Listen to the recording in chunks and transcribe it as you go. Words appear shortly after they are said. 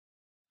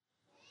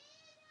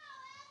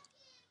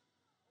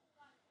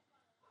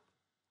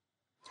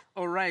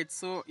All right,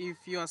 so if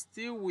you are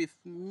still with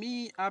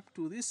me up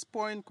to this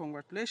point,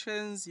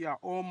 congratulations, you are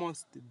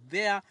almost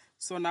there.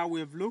 So now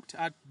we've looked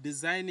at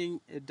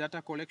designing a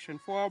data collection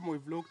form,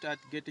 we've looked at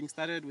getting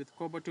started with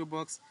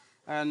KoboToolbox,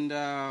 and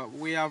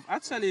we have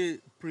actually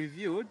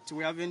previewed,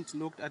 we haven't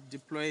looked at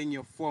deploying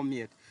your form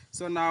yet.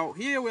 So now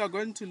here we are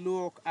going to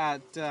look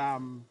at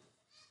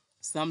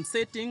some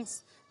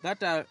settings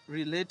that are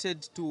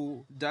related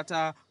to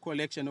data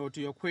collection or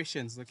to your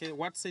questions. Okay,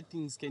 what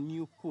settings can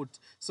you put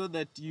so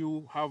that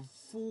you have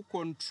full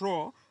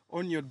control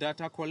on your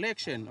data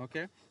collection?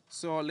 Okay,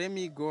 so let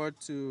me go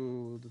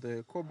to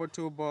the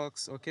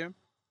KoboToolbox. Okay,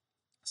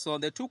 so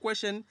the two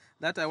questions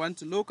that I want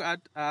to look at,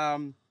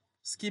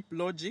 skip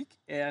logic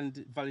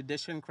and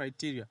validation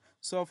criteria.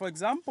 So for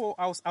example,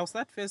 I'll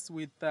start first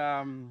with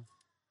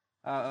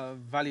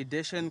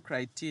validation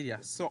criteria.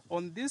 So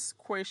on this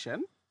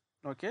question,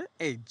 okay,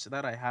 age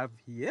that I have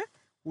here,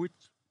 which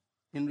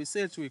in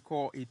research we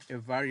call it a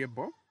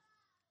variable,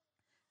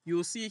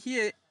 you see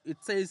here it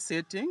says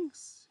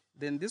settings,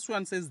 then this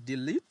one says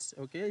delete.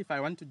 Okay, if I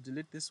want to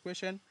delete this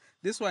question,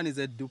 this one is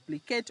a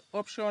duplicate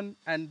option,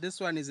 and this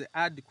one is a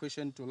add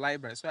question to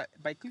library. So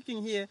by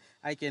clicking here,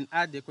 I can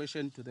add the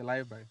question to the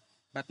library.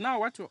 But now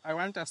what I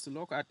want us to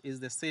look at is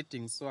the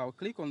settings. So I'll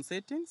click on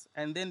settings,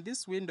 and then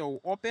this window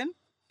will open.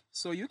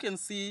 So you can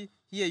see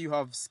here you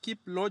have skip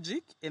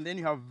logic, and then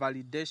you have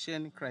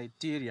validation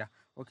criteria.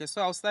 Okay,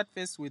 so I'll start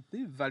first with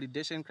the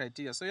validation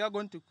criteria. So you're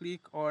going to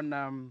click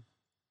on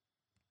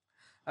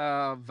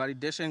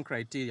validation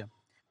criteria.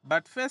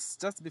 But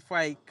first, just before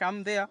I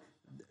come there,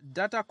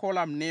 data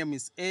column name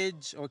is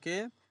age.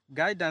 Okay,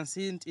 guidance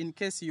hint, in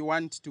case you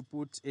want to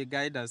put a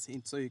guidance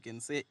hint, so you can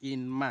say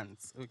in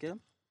months. Okay,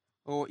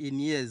 or in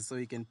years, so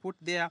you can put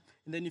there.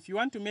 And then if you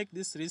want to make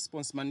this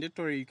response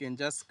mandatory, you can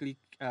just click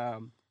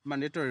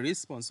mandatory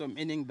response, so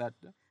meaning that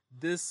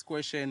this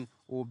question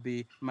will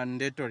be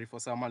mandatory for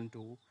someone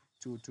to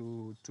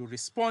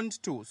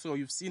respond to. So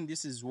you've seen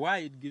this is why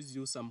it gives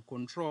you some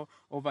control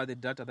over the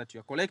data that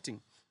you're collecting.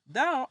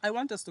 Now I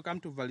want us to come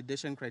to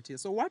validation criteria.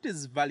 So what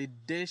is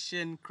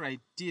validation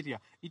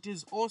criteria? It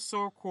is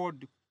also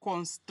called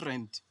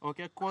constraint.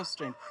 Okay,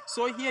 constraint.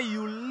 So here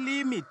you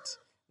limit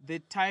the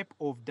type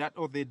of data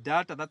or the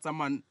data that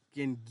someone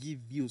can give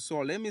you.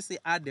 So let me say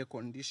add a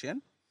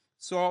condition.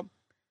 So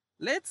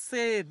let's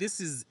say this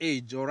is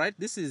age. All right,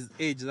 this is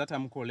age that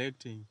I'm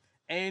collecting,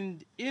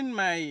 and in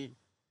my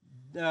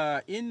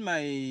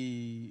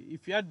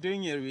if you are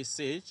doing a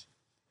research,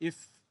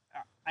 if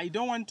I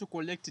don't want to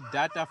collect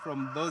data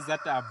from those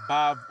that are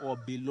above or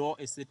below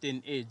a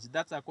certain age,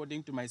 that's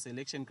according to my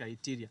selection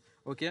criteria.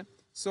 Okay,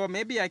 so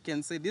maybe I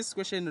can say this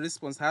question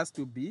response has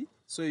to be,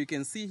 so you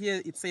can see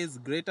here it says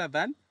greater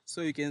than,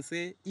 so you can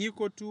say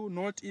equal to,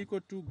 not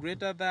equal to,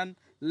 greater than,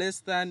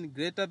 less than,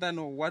 greater than,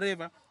 or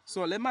whatever.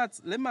 So let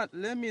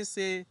me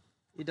say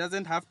it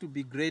doesn't have to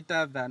be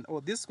greater than,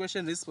 or this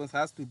question response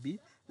has to be,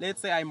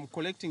 let's say I'm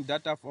collecting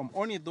data from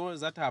only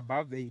those that are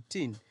above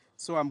 18.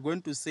 So I'm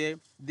going to say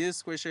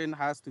this question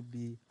has to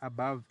be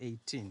above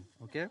 18,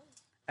 okay?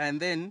 And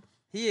then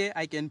here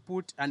I can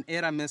put an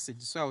error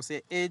message. So I'll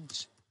say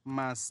age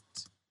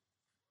must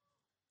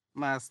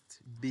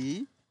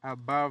be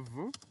above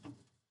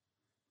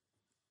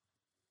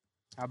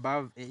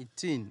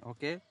 18,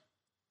 okay?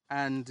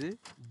 And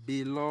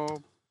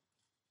below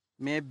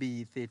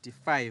maybe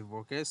 35,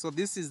 okay? So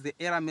this is the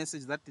error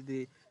message that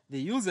the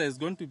user is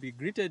going to be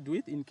greeted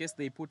with in case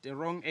they put a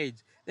wrong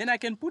age. Then I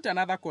can put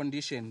another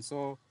condition.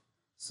 So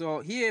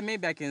here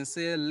maybe I can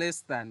say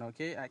less than,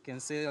 okay? I can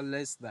say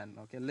less than,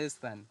 okay? Less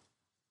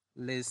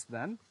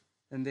than,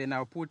 and then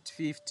I'll put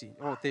 50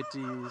 or 30,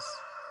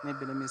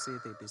 maybe let me say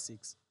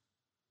 36,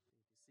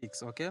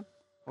 okay?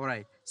 All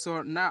right,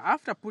 so now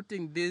after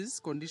putting these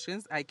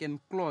conditions, I can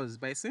close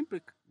by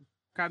simply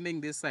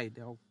coming this side.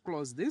 I'll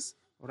close this,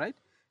 all right?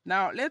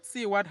 Now let's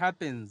see what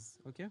happens,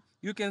 okay?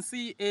 You can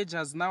see age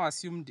has now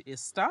assumed a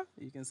star.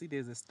 You can see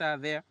there's a star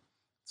there.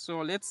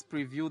 So let's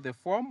preview the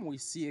form. We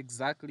see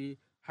exactly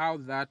how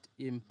that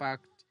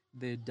impact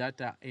the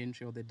data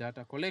entry or the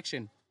data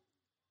collection.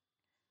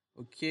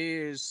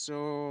 Okay,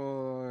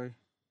 so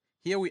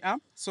here we are.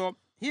 So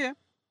here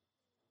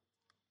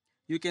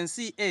you can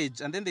see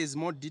age, and then there's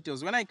more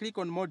details. When I click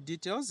on more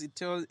details, it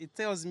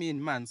tells me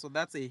in months. So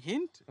that's a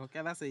hint.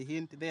 Okay, that's a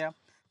hint there.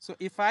 So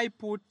if I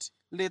put,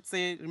 let's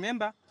say,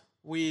 remember,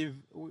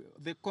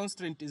 the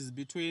constraint is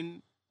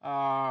between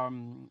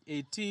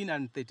 18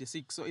 and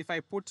 36. So if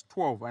I put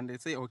 12 and I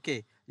say,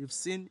 okay, you've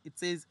seen it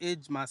says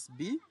age must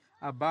be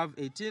above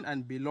 18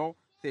 and below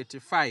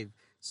 35.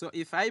 So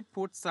if I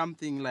put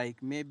something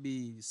like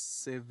maybe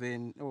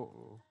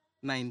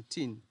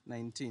 19,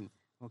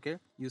 okay,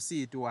 you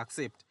see it will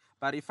accept.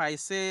 But if I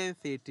say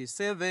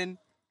 37,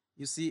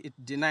 you see it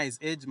denies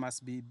age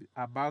must be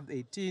above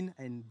 18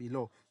 and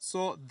below.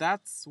 So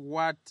that's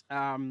what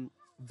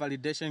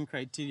validation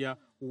criteria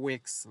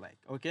works like,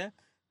 okay?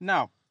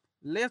 Now,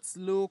 let's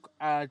look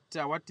at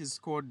what is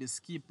called the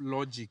skip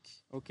logic,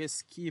 okay?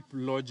 Skip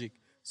logic.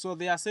 So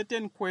there are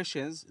certain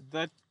questions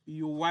that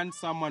you want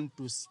someone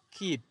to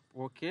skip,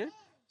 okay?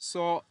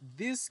 So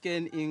this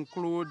can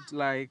include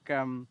like,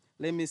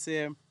 let me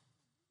say,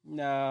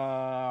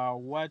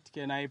 what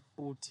can I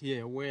put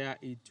here where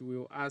it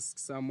will ask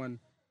someone?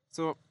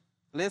 So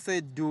let's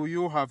say, do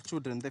you have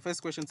children? The first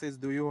question says,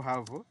 do you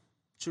have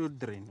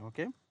children?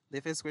 Okay.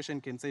 The first question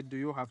can say, do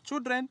you have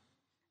children?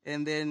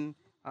 And then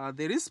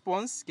the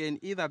response can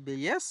either be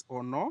yes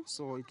or no.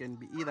 So it can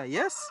be either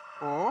yes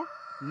or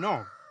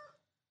no.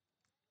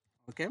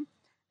 Okay.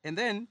 And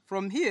then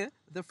from here,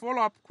 the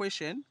follow-up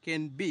question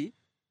can be,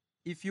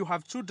 if you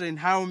have children,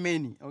 how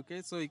many?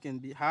 Okay. So it can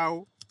be,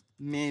 how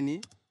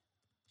many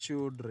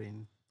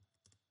children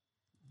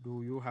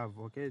do you have?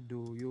 Okay.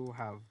 Do you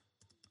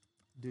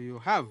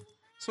have?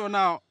 So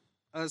now,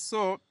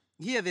 so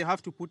here they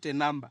have to put a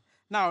number.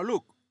 Now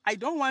look, I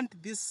don't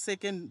want this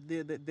second,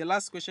 the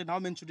last question, how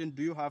many children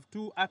do you have,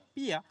 to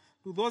appear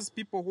to those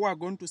people who are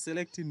going to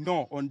select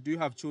no on do you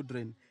have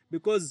children,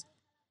 because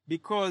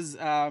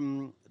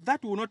that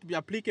will not be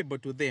applicable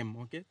to them.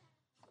 Okay.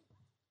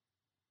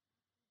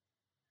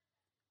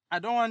 I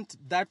don't want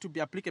that to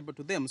be applicable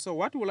to them. So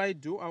what will I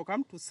do? I'll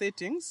come to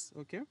settings.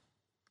 Okay.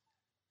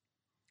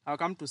 I'll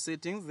come to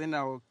settings, then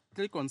I'll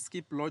click on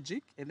skip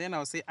logic, and then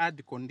I'll say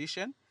add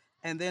condition,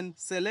 and then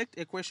select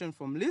a question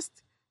from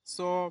list.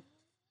 So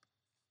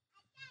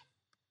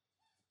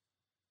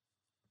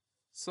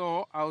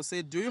I'll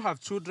say, do you have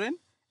children?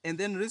 And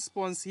then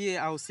response here,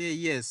 I'll say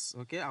yes.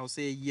 Okay, I'll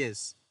say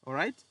yes. All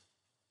right,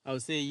 I'll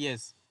say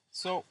yes.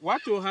 So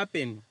what will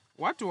happen?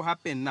 What will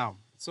happen now?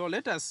 So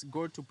let us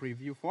go to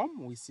preview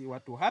form. We see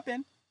what will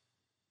happen.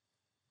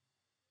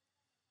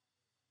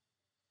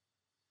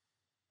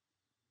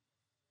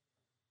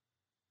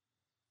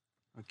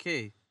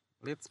 Okay,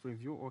 let's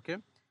preview. Okay.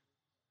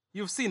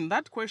 You've seen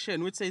that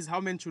question which says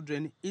how many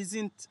children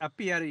isn't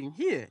appearing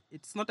here.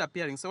 It's not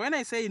appearing. So when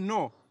I say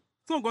no,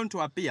 it's not going to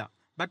appear.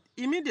 But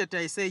immediately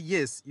I say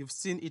yes, you've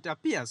seen it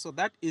appear. So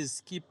that is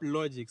skip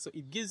logic. So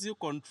it gives you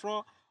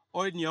control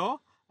on your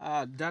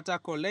data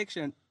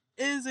collection.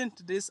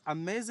 Isn't this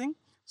amazing?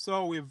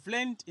 So we've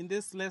learned in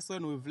this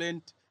lesson, we've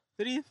learned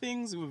three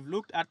things. We've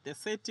looked at the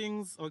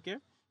settings, okay?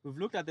 We've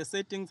looked at the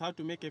settings, how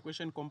to make a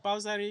question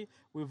compulsory.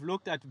 We've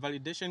looked at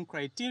validation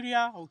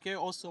criteria, okay,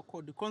 also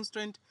code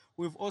constraint.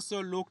 We've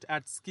also looked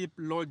at skip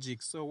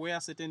logic, so where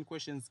certain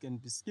questions can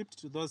be skipped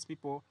to those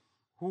people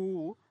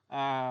who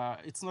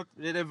it's not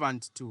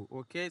relevant to,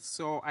 okay?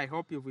 So I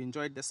hope you've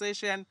enjoyed the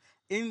session.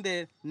 In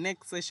the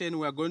next session,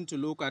 we're going to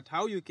look at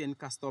how you can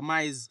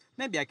customize.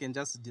 Maybe I can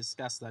just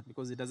discuss that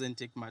because it doesn't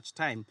take much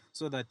time,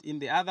 so that in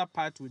the other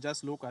part, we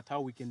just look at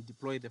how we can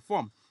deploy the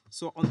form.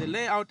 So on the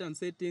layout and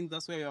settings,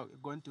 that's where you're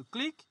going to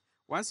click.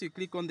 Once you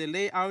click on the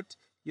layout,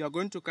 you're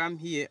going to come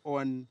here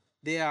on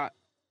there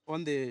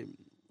on the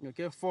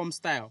form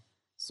style.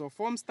 So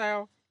form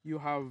style, you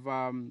have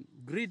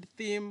grid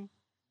theme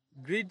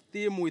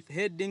with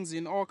headings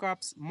in all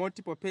caps,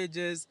 multiple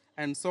pages,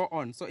 and so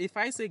on. So if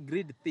I say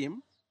grid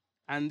theme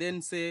and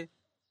then say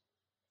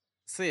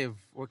save,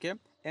 okay,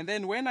 and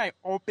then when I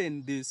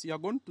open this, you're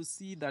going to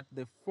see that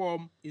the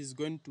form is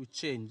going to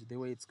change the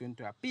way it's going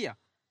to appear,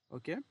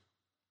 okay?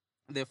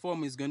 The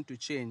form is going to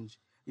change.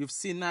 You've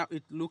seen now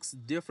it looks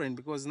different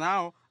because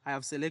now I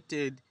have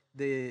selected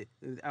the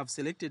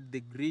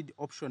grid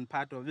option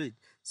part of it.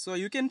 So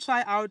you can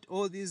try out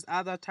all these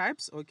other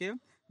types, okay?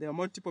 There are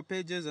multiple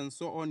pages and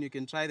so on. You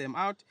can try them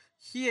out.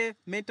 Here,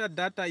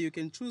 metadata, you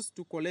can choose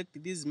to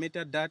collect these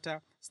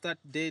metadata: start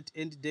date,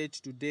 end date,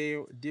 today,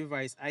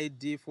 device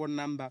ID, phone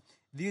number.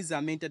 These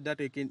are metadata.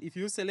 You can, if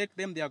you select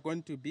them, they are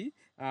going to be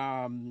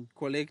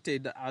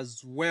collected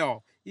as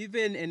well.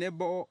 Even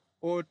enable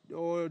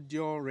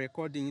audio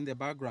recording in the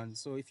background.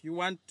 So if you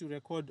want to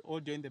record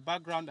audio in the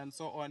background and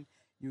so on,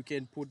 you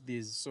can put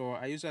these. So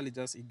I usually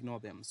just ignore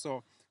them.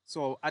 So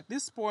at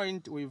this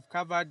point, we've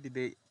covered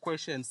the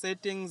question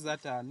settings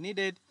that are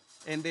needed,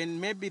 and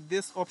then maybe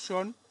this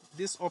option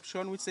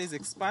which says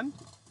expand.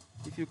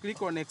 If you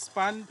click on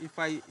expand, if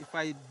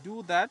I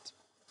do that,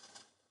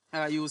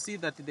 you will see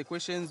that the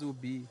questions will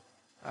be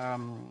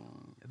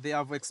they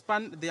have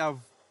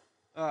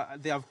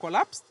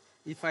collapsed.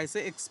 If I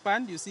say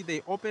expand, you see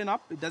they open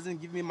up. It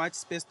doesn't give me much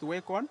space to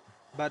work on.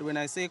 But when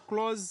I say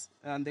close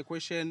and the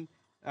question,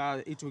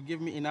 it will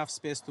give me enough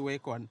space to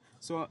work on.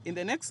 So in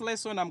the next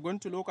lesson, I'm going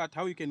to look at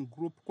how you can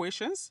group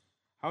questions,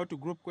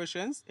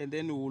 and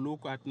then we'll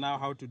look at now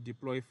how to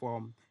deploy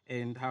form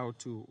and how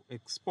to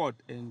export,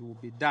 and we'll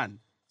be done.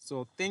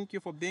 So thank you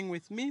for being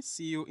with me.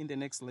 See you in the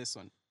next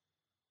lesson.